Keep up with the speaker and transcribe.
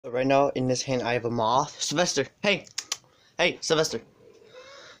Right now, in this hand, I have a moth. Sylvester, hey! Hey, Sylvester.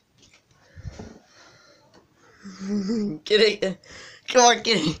 Get it! Come on,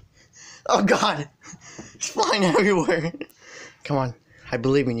 get it! Oh God! It's flying everywhere! Come on, I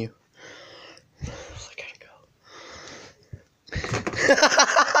believe in you. I gotta go.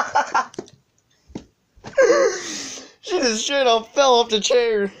 She just straight up fell off the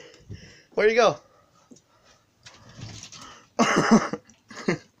chair. Where'd you go?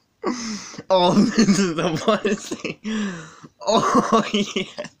 Oh, this is the funnest thing. Oh,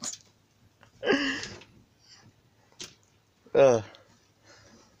 yes. Oh,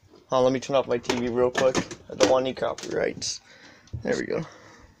 let me turn off my TV real quick. I don't want any copyrights. There we go.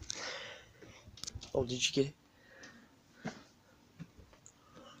 Oh, did you get it?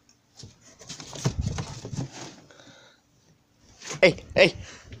 Hey, hey,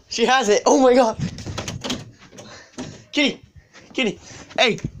 she has it. Oh my God. Kitty, kitty,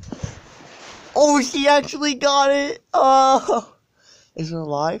 hey. Oh, she actually got it. Oh, is it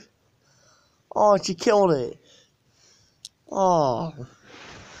alive? Oh, she killed it. Oh.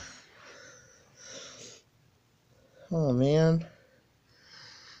 Oh man.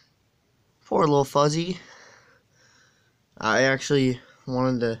 Poor little fuzzy. I actually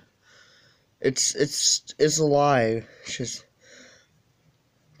wanted to. It's alive. It's just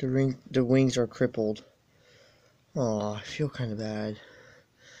the wings are crippled. Oh, I feel kind of bad.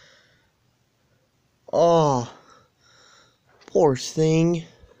 Oh, poor thing.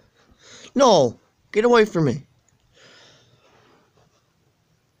 No, get away from me.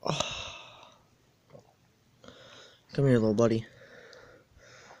 Oh. Come here, little buddy.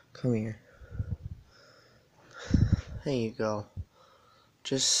 Come here. There you go.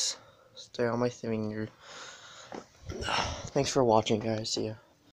 Just stay on my finger. Thanks for watching, guys. See ya.